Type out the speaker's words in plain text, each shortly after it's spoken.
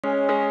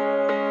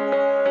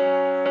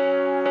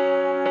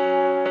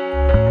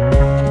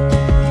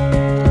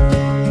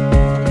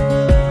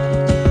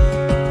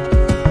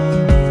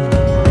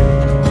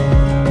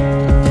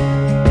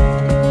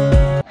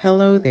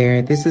Hello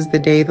there, this is the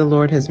day the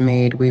Lord has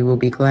made. We will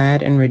be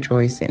glad and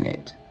rejoice in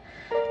it.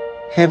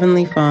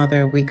 Heavenly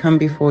Father, we come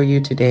before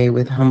you today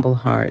with humble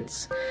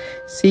hearts,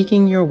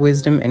 seeking your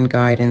wisdom and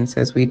guidance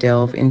as we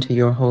delve into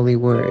your holy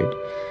word.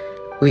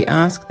 We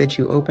ask that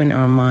you open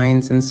our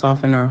minds and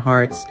soften our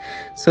hearts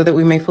so that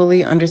we may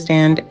fully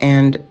understand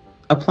and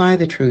apply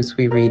the truths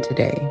we read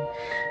today.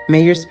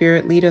 May your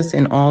Spirit lead us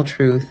in all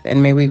truth,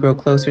 and may we grow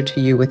closer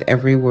to you with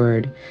every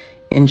word.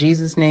 In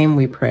Jesus' name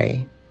we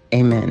pray.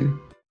 Amen.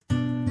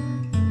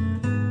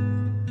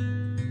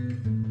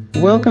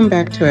 Welcome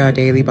back to our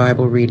daily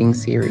Bible reading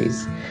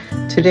series.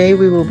 Today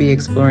we will be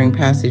exploring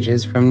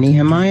passages from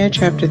Nehemiah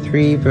chapter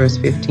 3 verse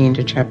 15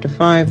 to chapter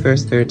 5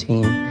 verse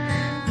 13,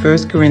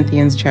 1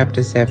 Corinthians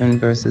chapter 7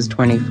 verses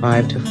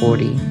 25 to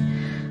 40,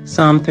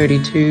 Psalm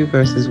 32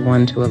 verses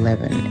 1 to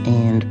 11,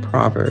 and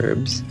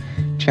Proverbs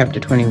chapter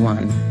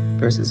 21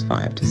 verses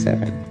 5 to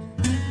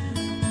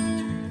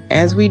 7.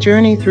 As we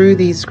journey through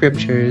these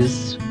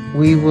scriptures,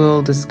 we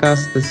will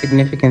discuss the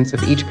significance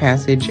of each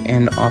passage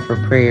and offer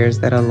prayers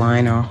that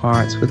align our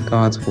hearts with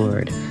God's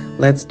word.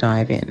 Let's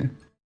dive in.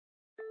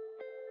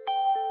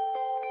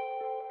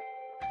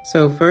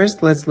 So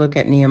first, let's look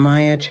at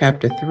Nehemiah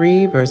chapter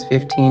 3, verse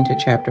 15 to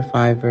chapter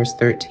 5, verse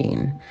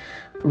 13.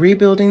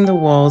 Rebuilding the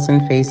walls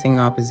and facing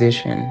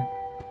opposition.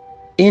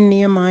 In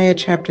Nehemiah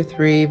chapter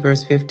 3,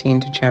 verse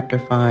 15 to chapter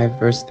 5,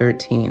 verse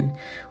 13,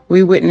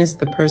 we witness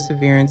the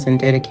perseverance and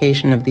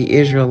dedication of the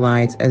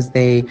Israelites as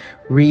they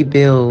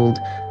rebuild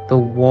the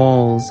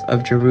walls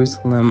of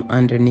Jerusalem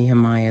under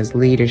Nehemiah's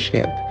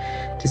leadership.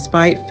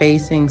 Despite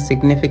facing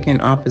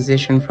significant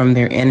opposition from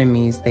their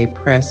enemies, they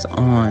press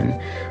on,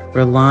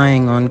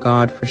 relying on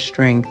God for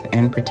strength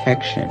and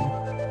protection.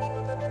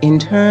 In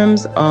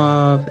terms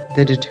of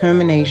the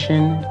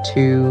determination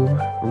to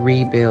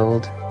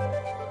rebuild,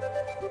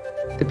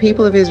 the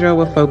people of Israel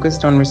were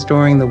focused on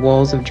restoring the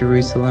walls of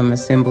Jerusalem, a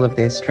symbol of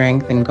their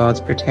strength and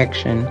God's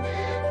protection.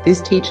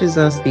 This teaches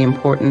us the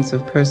importance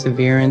of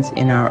perseverance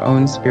in our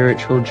own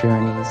spiritual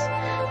journeys.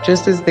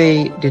 Just as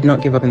they did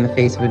not give up in the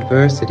face of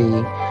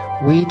adversity,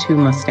 we too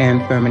must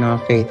stand firm in our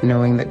faith,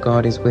 knowing that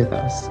God is with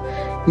us.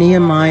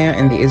 Nehemiah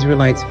and the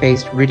Israelites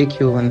faced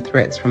ridicule and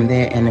threats from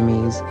their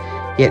enemies,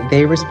 yet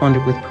they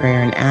responded with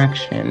prayer and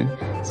action,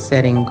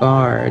 setting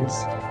guards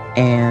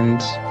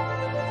and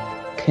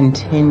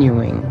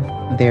continuing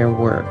their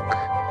work.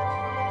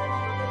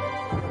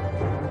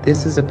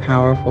 This is a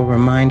powerful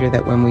reminder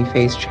that when we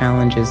face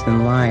challenges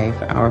in life,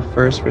 our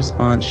first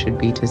response should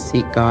be to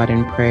seek God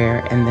in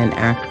prayer and then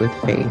act with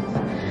faith.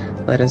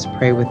 Let us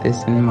pray with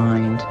this in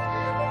mind.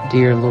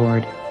 Dear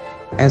Lord,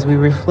 as we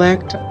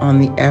reflect on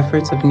the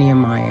efforts of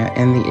Nehemiah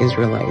and the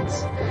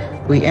Israelites,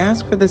 we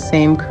ask for the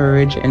same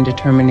courage and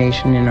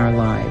determination in our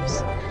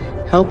lives.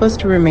 Help us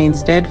to remain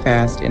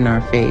steadfast in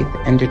our faith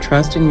and to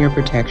trust in your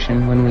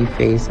protection when we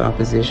face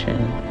opposition.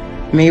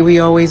 May we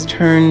always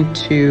turn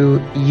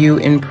to you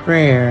in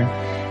prayer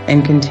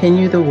and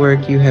continue the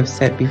work you have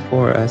set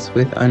before us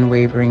with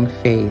unwavering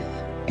faith.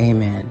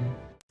 Amen.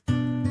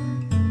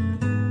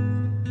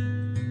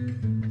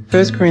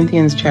 1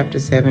 Corinthians chapter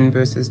 7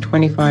 verses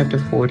 25 to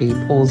 40,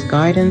 Paul's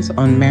guidance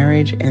on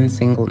marriage and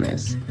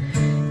singleness.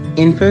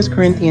 In 1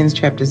 Corinthians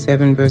chapter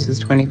 7 verses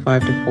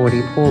 25 to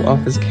 40, Paul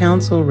offers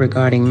counsel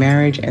regarding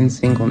marriage and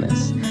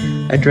singleness,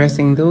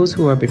 addressing those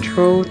who are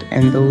betrothed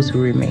and those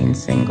who remain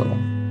single.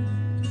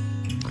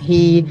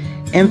 He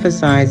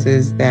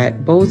emphasizes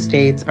that both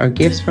states are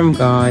gifts from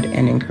God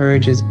and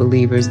encourages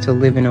believers to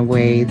live in a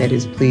way that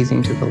is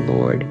pleasing to the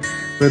Lord,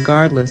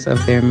 regardless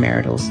of their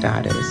marital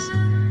status.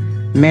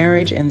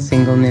 Marriage and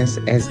singleness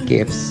as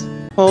gifts.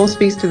 Paul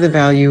speaks to the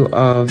value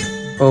of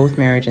both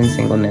marriage and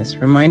singleness,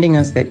 reminding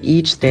us that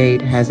each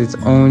state has its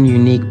own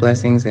unique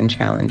blessings and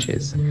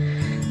challenges.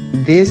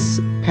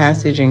 This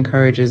passage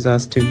encourages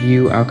us to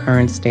view our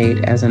current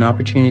state as an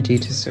opportunity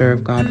to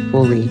serve God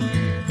fully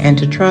and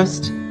to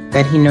trust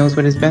that He knows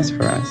what is best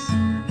for us.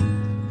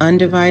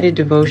 Undivided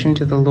devotion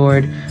to the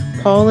Lord.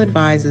 Paul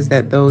advises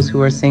that those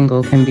who are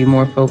single can be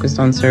more focused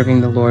on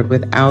serving the Lord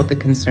without the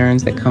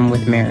concerns that come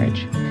with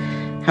marriage.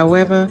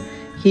 However,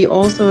 he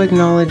also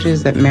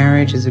acknowledges that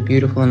marriage is a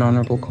beautiful and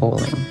honorable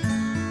calling.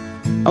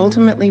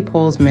 Ultimately,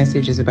 Paul's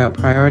message is about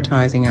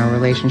prioritizing our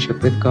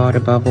relationship with God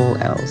above all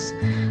else.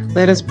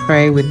 Let us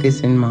pray with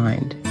this in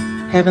mind.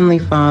 Heavenly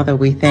Father,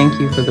 we thank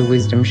you for the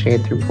wisdom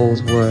shared through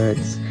Paul's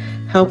words.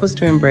 Help us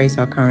to embrace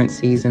our current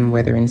season,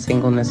 whether in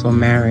singleness or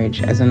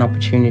marriage, as an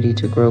opportunity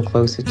to grow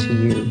closer to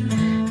you.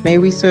 May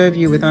we serve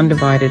you with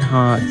undivided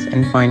hearts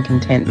and find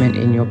contentment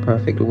in your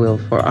perfect will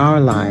for our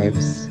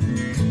lives.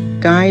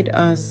 Guide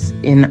us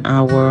in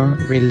our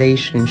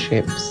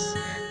relationships,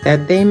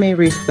 that they may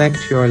reflect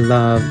your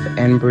love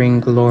and bring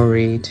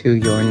glory to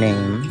your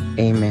name.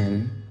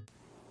 Amen.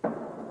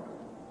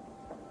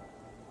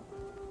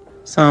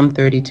 Psalm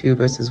 32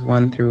 verses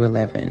 1 through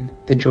 11,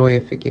 the joy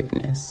of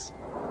forgiveness.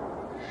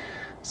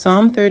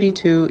 Psalm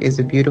 32 is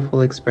a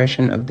beautiful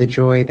expression of the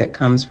joy that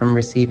comes from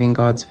receiving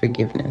God's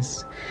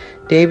forgiveness.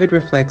 David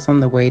reflects on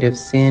the weight of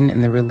sin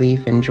and the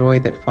relief and joy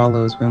that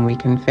follows when we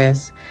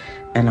confess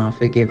and are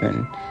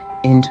forgiven.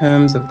 In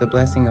terms of the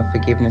blessing of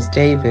forgiveness,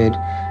 David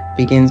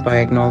begins by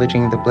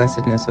acknowledging the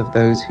blessedness of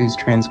those whose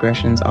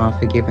transgressions are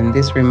forgiven.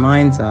 This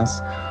reminds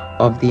us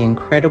of the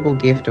incredible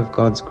gift of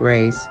God's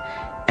grace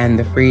and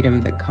the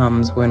freedom that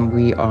comes when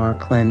we are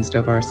cleansed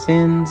of our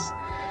sins.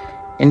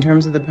 In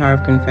terms of the power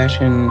of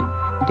confession,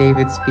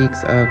 David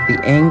speaks of the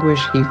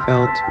anguish he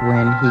felt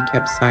when he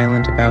kept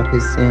silent about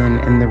his sin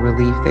and the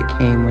relief that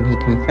came when he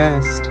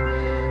confessed.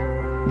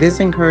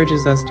 This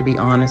encourages us to be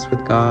honest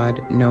with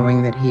God,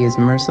 knowing that He is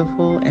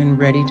merciful and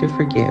ready to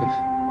forgive.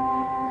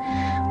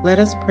 Let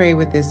us pray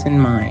with this in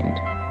mind.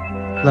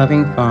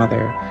 Loving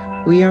Father,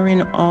 we are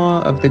in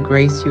awe of the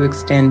grace you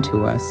extend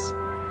to us.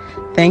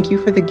 Thank you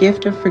for the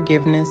gift of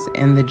forgiveness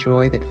and the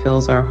joy that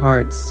fills our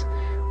hearts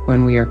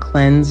when we are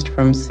cleansed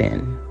from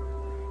sin.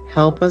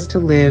 Help us to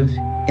live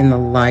in the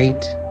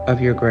light of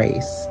your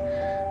grace,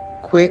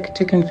 quick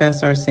to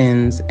confess our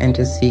sins and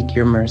to seek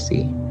your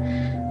mercy.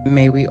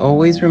 May we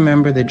always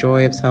remember the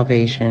joy of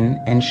salvation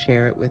and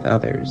share it with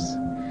others.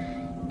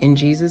 In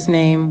Jesus'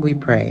 name we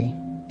pray.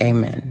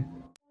 Amen.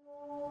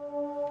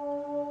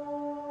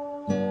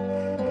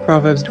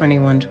 Proverbs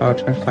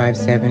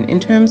 21:12-5-7. In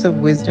terms of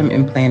wisdom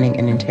in planning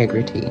and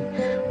integrity,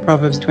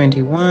 Proverbs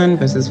 21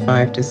 verses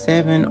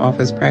 5-7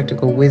 offers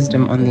practical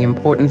wisdom on the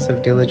importance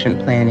of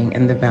diligent planning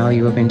and the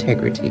value of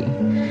integrity.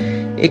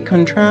 It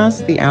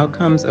contrasts the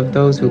outcomes of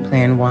those who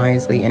plan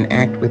wisely and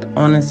act with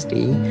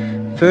honesty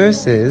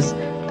versus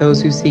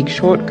those who seek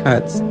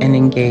shortcuts and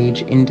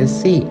engage in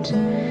deceit.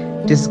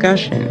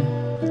 Discussion,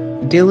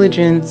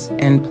 diligence,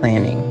 and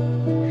planning.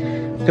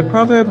 The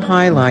proverb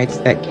highlights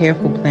that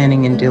careful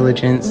planning and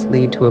diligence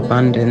lead to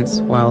abundance,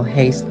 while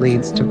haste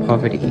leads to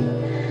poverty.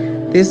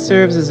 This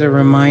serves as a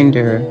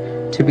reminder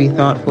to be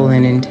thoughtful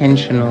and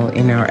intentional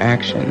in our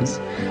actions,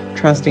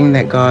 trusting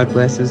that God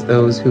blesses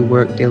those who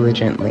work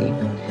diligently.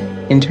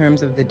 In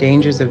terms of the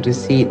dangers of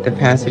deceit, the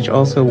passage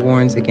also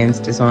warns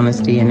against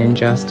dishonesty and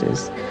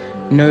injustice,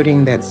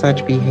 noting that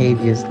such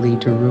behaviors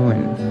lead to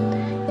ruin.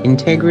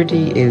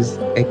 Integrity is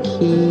a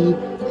key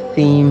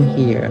theme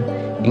here,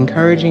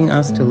 encouraging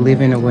us to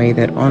live in a way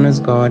that honors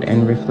God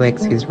and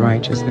reflects His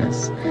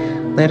righteousness.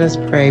 Let us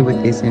pray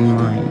with this in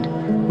mind.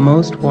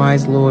 Most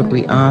wise Lord,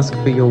 we ask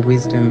for your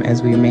wisdom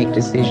as we make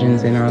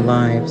decisions in our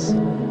lives.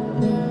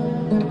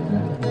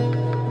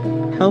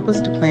 Help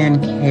us to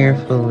plan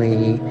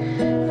carefully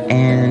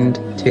and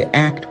to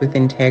act with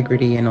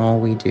integrity in all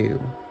we do.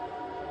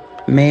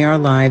 May our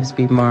lives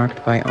be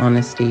marked by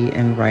honesty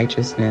and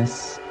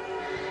righteousness,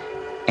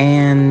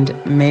 and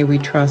may we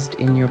trust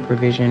in your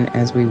provision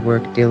as we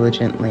work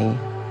diligently.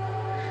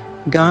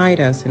 Guide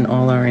us in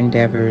all our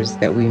endeavors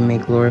that we may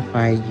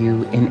glorify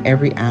you in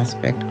every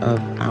aspect of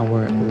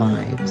our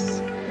lives.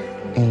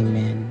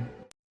 Amen.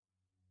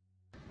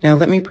 Now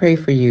let me pray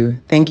for you.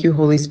 Thank you,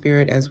 Holy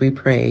Spirit, as we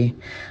pray.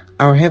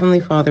 Our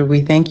Heavenly Father,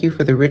 we thank you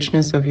for the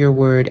richness of your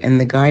word and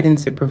the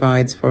guidance it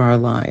provides for our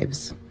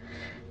lives.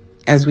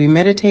 As we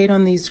meditate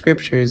on these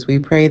scriptures, we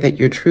pray that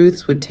your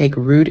truths would take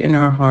root in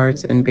our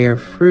hearts and bear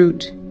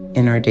fruit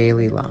in our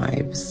daily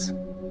lives.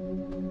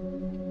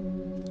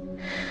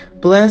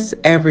 Bless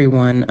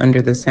everyone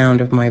under the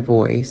sound of my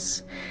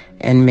voice,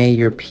 and may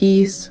your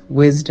peace,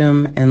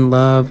 wisdom, and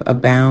love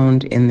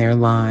abound in their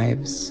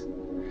lives.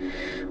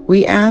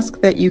 We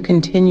ask that you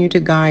continue to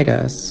guide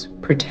us,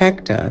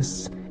 protect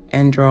us,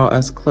 and draw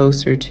us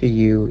closer to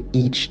you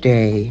each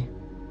day.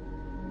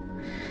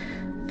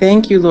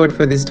 Thank you, Lord,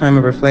 for this time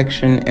of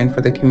reflection and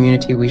for the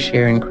community we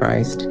share in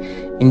Christ.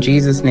 In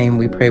Jesus' name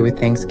we pray with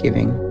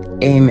thanksgiving.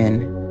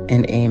 Amen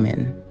and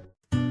amen.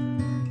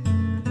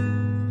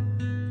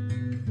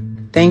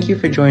 Thank you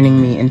for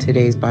joining me in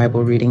today's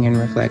Bible reading and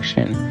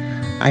reflection.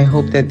 I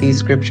hope that these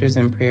scriptures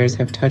and prayers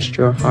have touched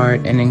your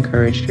heart and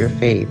encouraged your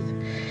faith.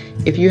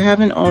 If you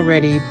haven't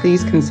already,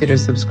 please consider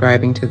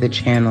subscribing to the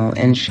channel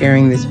and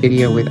sharing this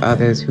video with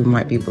others who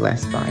might be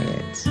blessed by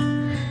it.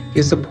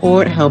 Your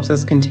support helps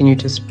us continue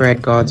to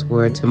spread God's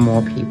word to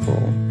more people.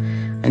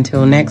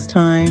 Until next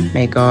time,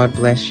 may God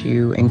bless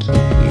you and keep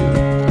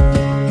you.